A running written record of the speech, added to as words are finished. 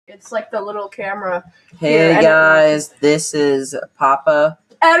It's like the little camera. Hey guys, this is Papa.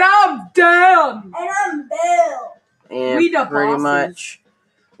 And I'm Dan. And I'm Bill. And We the pretty bosses. much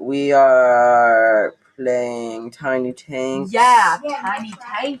we are playing Tiny Tanks. Yeah, Yeah, Tiny that's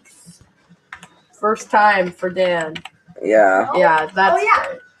right. Tanks. First time for Dan. Yeah. Oh. Yeah, that's Oh, yeah.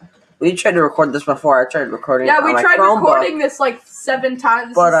 right. We tried to record this before. I tried recording it Yeah, on we my tried Chromebook, recording this like 7 times.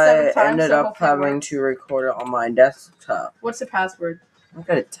 This but is 7 I times, ended so up hopefully it having works. to record it on my desktop. What's the password? I'm not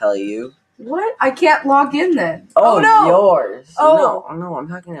gonna tell you. What? I can't log in then. Oh, no! yours. Oh. No, I'm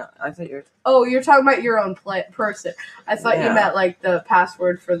talking. I thought you were. Oh, you're talking about your own person. I thought you Yeah. meant like the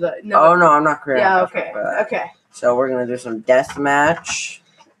password for the. Oh no, I'm not creating. Yeah. a Okay. password for that. Okay. So we're gonna do some deathmatch.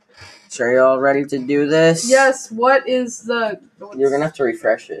 So are you all ready to do this? Yes. What is the? You're gonna have to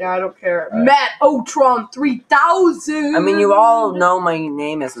refresh it. Yeah, I don't care. Alright. Matt Otron 3000. I mean, you all know my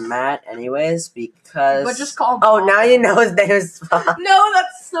name is Matt, anyways, because. But just call him. Oh, Paul. now you know his name is. No,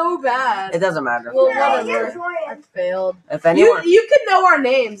 that's so bad. It doesn't matter. Well, Yeah, whatever. you're I joining. failed. If anyone. You can know our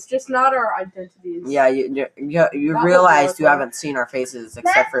names, just not our identities. Yeah, you That will realize work you well. haven't seen our faces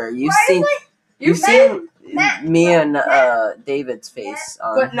except for you've Why seen does you've Matt- seen Matt- me and Matt- David's face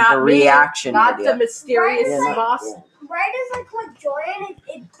on But not the me, reaction not video. the mysterious Right, like- boss. Right as I click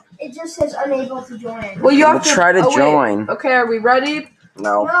join, it just says unable to join. Well, you We'll have to try to wait. join. Okay, are we ready?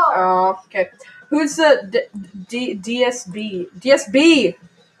 No. No. Oh, okay. Who's the DSB? DSB!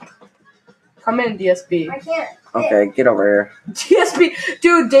 Come in, DSB. I can't. Okay, get over DSB!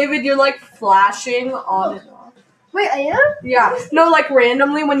 Dude, David, you're like flashing on and off. Wait, I am? Yeah. No, like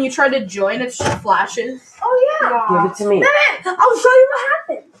randomly when you try to join, it just flashes. Oh yeah. here. Give it to me. Matt, I'll show you what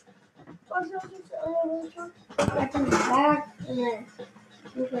happens. I can back and then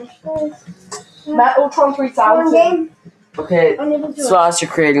refresh this. Matt Ultron One 3000. game. Okay, Unable to. Sloss, you're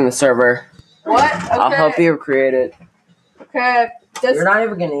creating the server. What? Okay. I'll help you create it. Okay. This, You're not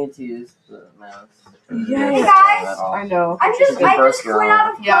even gonna need to use the mouse. Yeah. Hey, guys. I know. I just quit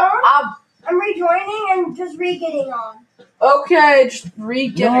out of Yeah. phone. I'm rejoining and just re-getting on. Okay, just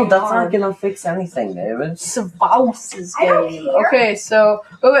re-getting No, that's on. not gonna fix anything, David. Savouse's I don't game. care. Okay, so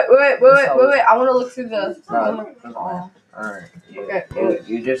wait. I want to look through the. No. Oh, Alright. Okay.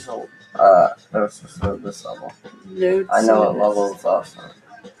 You just there's this level. load I know what service. level it's awesome.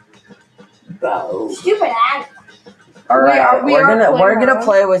 Go. Stupid ad. Alright, we we're are gonna playing around.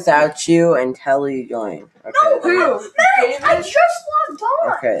 play without you until you join. Okay. Who? Matt, I David? just logged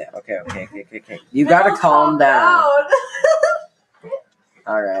on. Okay. You gotta calm down.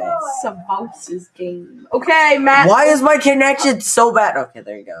 Alright. Savouse's game. Okay, Matt. Why is my connection so bad? Okay,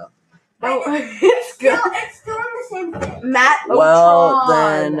 there you go. No, it's good. It's still in the same thing. Matt Well,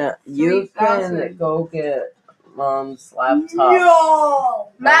 Otron. then you can 3000. go get Mom's laptop. No.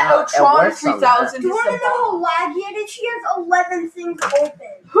 Matt Wow, it Otron works on 3000. Do you want to know how laggy it is? She has 11 things open.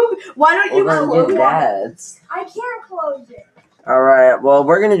 Who? Why don't you Well, then close get it? Dad's. I can't close it. Alright, well,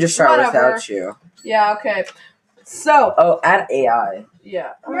 we're gonna just start Whatever. without you. Yeah. Okay. So. Oh, add AI.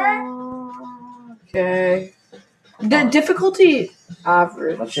 Yeah. Matt? Okay. The difficulty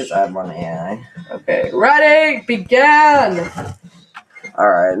average. Let's just add one AI. Okay. Ready? Begin.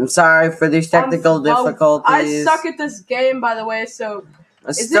 Alright, I'm sorry for these technical I difficulties. suck at this game, by the way. So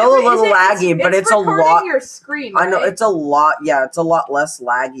It's is still it- a little is it- laggy, but it's a recording lot. Your screen. I know right? it's a lot. Yeah, it's a lot less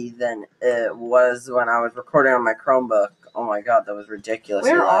laggy than it was when I was recording on my Chromebook. Oh my god, that was ridiculous.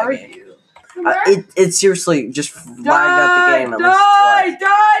 Where are you? Matt? It seriously just lagged out the game at least twice. Die!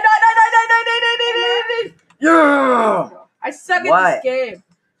 Yeah. I suck What? at this game.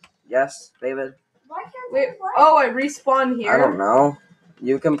 Yes, David. Why can't Wait. I play? Oh, I respawn here. I don't know.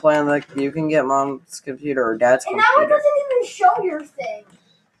 You can play on you can get Mom's computer or Dad's And now it computer. doesn't even show your thing.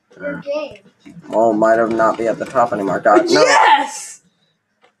 Your game. Well, might have not be at the top anymore. God, no. Yes.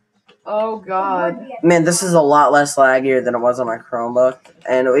 Oh It God. would be at Man, the this top. is a lot less laggier than it was on my Chromebook,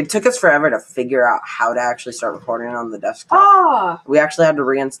 and it took us forever to figure out how to actually start recording on the desktop. Ah. We actually had to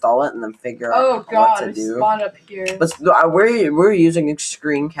reinstall it and then figure Oh out God. what to I do. spawned up here. But we're using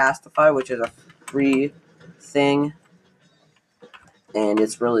Screencastify, which is a free thing, and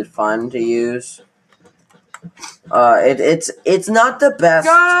it's really fun to use. It's not the best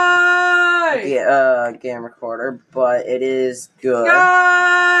Guy. game recorder, but it is good.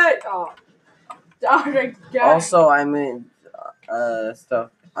 Guy. Oh. Darn it, guy. Also, I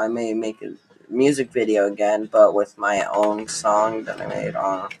may make a music video again, but with my own song that I made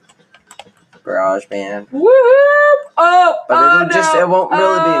on GarageBand. Woohoo! Oh. But it won't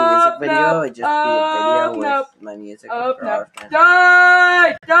really be a Oh, music video. no. It'd just be a video no. with my music Oh, on no.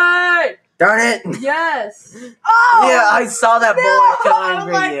 GarageBand. Die! Darn it! Yes. Oh. Yeah, I saw that no. bullet I'm coming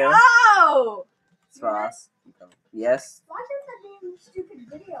for like, you. oh. Ross. Yes. Why can't that be stupid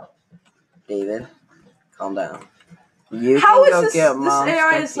video? David. Calm down. You How can is go this? get This mom's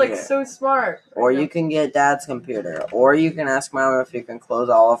AI is like computer. so smart. Or you can get dad's computer. Or you can ask mom if you can close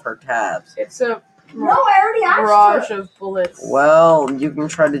all of her tabs. It's a No, I already barrage asked her. of bullets. Well, you can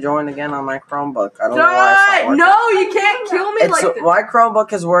try to join again on my Chromebook. I don't know why it's not Die! working. No, you can't kill me like this. My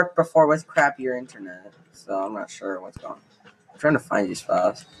Chromebook has worked before with crappier internet, so I'm not sure what's going on. I'm trying to find these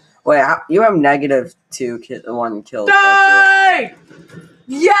files. Wait, you have -1 kills. Die!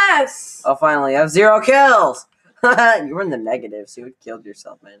 Yes! Oh, finally, you have 0 kills! You were in the negative, so you had killed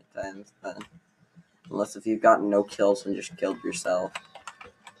yourself many times then. Unless if you've gotten no kills and just killed yourself.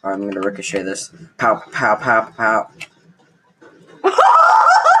 Alright, I'm gonna ricochet this. Pow, pow, pow, pow.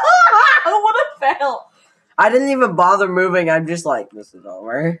 What a fail! I didn't even bother moving, I'm just like, this is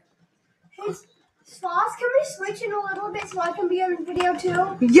over. Hey, Sloss, can we switch in a little bit so I can be on the video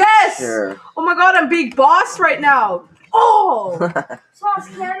too? Yes! Sure. Oh my god, I'm big boss right now. Oh! Sloss,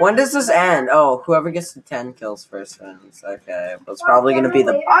 can When does this end? Oh, whoever gets to 10 kills first wins. Okay, but it's probably gonna be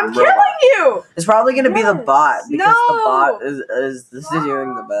the I'm robot. killing you! It's probably gonna be the Yes. bot because the No. bot is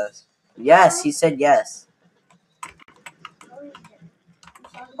doing the best. Yes, he said yes.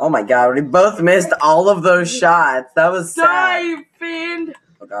 Oh my god, we both missed all of those shots. That was Die, sad. you fiend!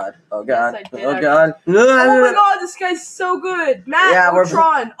 Oh god. Oh god. Yes, I did, Oh actually. god. Oh my god, this guy's so good. Matt, Yeah, we're-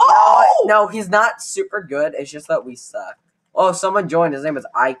 Ultron. Oh! No, he's not super good. It's just that we suck. Oh, someone joined. His name is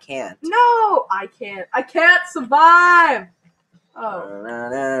I Can't. No, I can't. I can't survive. Oh.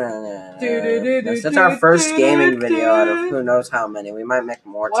 This is our first gaming video out of who knows how many. We might make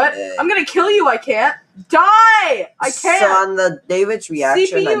more What? today. I'm gonna kill you. I can't. Die! I can't. So on the David's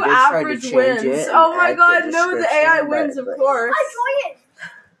reaction, I CPU did try to average change wins. it. and Oh my add god, the no, the AI description, wins, but- of course. I joined it.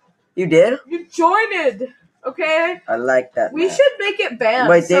 You did? You joined, okay? I like that. We Matt. should make it banned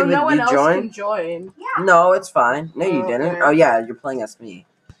Wait, so David, no one you else joined? can join. No, it's fine. No, you Oh, didn't. okay. Oh yeah, you're playing as me.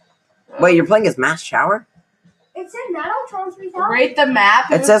 Wait, you're playing as Mass Shower? It said Metaltron 3000. Rate the map.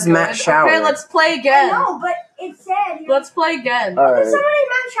 It who's says good. Matt Shower. Okay, let's play I again. know, but it said. Let's play again. Alright. There's somebody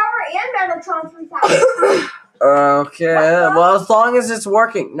Matt Shower and Metaltron 3000. Okay. Well, as long as it's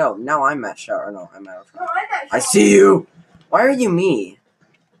working. No, now I'm Matt Shower. No, I'm Matt No, Shower. I'm Matt Shower. I see you. Why are you me?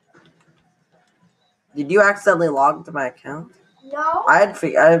 Did you accidentally log into my account? No. I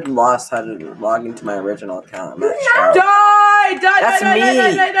had lost how to log into my original account. Matt You Shower. Die! Die! That's die! me. Die!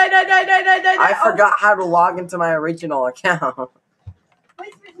 Die! Die! Die! Die! Die! Die! Die! I forgot how to log into my original account. Wait,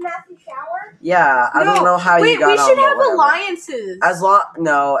 there's Matthew Shower? Yeah, I don't know how Wait, you got we on. should but have whatever. alliances.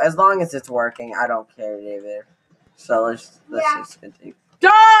 As long as it's working, I don't care, David. So let's Yeah. just continue.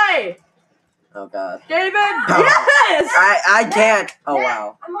 Die! Oh god. David! Yes! I can't. Oh Matt,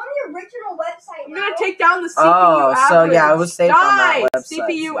 wow. I'm on the original website I'm now. gonna take down the CPU Oh, average. so yeah, it was safe on that Die! website,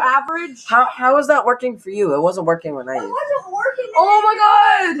 CPU so. average. How is that working for you? It wasn't working when I It used it. wasn't working. Oh my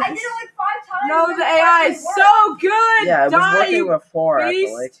god! I did it like 5 times. No, and the it AI finally is worked. so good! Yeah, it was Die, working you... before. I beast.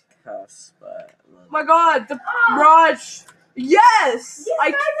 feel like cuss, but Oh my god, the Oh, Rush! Yes! these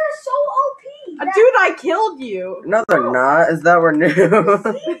guys are so OP. Dude, I killed you! no, they're not. Is that we're new?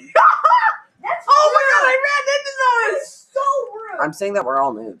 That's Oh my god, rude. I ran into those! That's so rude. I'm saying that we're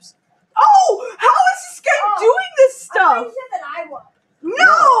all noobs. Oh! How is this guy Oh, doing this I thought stuff? you said that I was.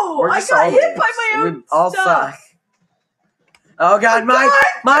 No! We're I just got all hit by noobs. my own We all stuff. suck. Oh god, Mike! Die,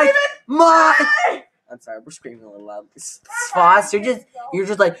 Mike! David! Mike! Die! I'm sorry, we're screaming a little loud. Foss, you're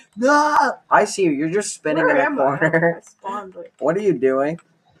just like, no! I see you. You're just spinning Where in a am I? corner. I spawned, like- What are you doing?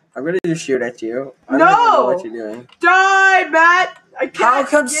 I'm gonna just shoot at you. I don't even know No! what you're doing. Die, Matt! I can't How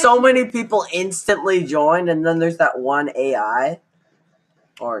come get so you. many people instantly joined and then there's that one AI?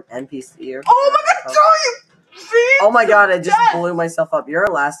 Or NPC or Oh my god, throw you! Fiend Oh my god, I to just death. blew myself up. You're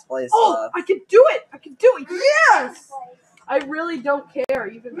in last place. Oh, I can do it! I can do it! Yes! I really don't care,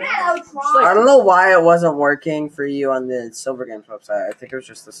 even though Yeah, it's Ultron. I like, don't know why it wasn't working for you on the Silver Games website. I think it was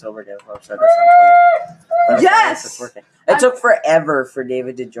just the Silver Games website or something. But Yes! it's working. It took forever for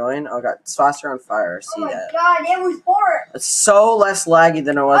David to join. Oh god, Saucer on fire. Oh See my that? god, it was horrible. It's so less laggy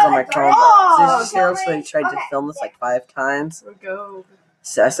than it was on my Chromebook. Oh, So seriously tried to okay. film this like 5 times. we'll go.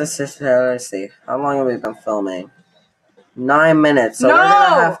 So, let's see. How long have we been filming? 9 minutes. So No! we're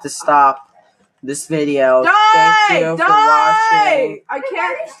gonna have to stop this video. Die! Thank you Die! for watching. I Why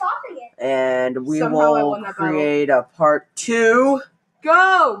can't are you stopping it? And we Somehow I will won that battle. create a part 2.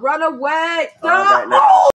 go! Run away! All right, Die! now- Oh!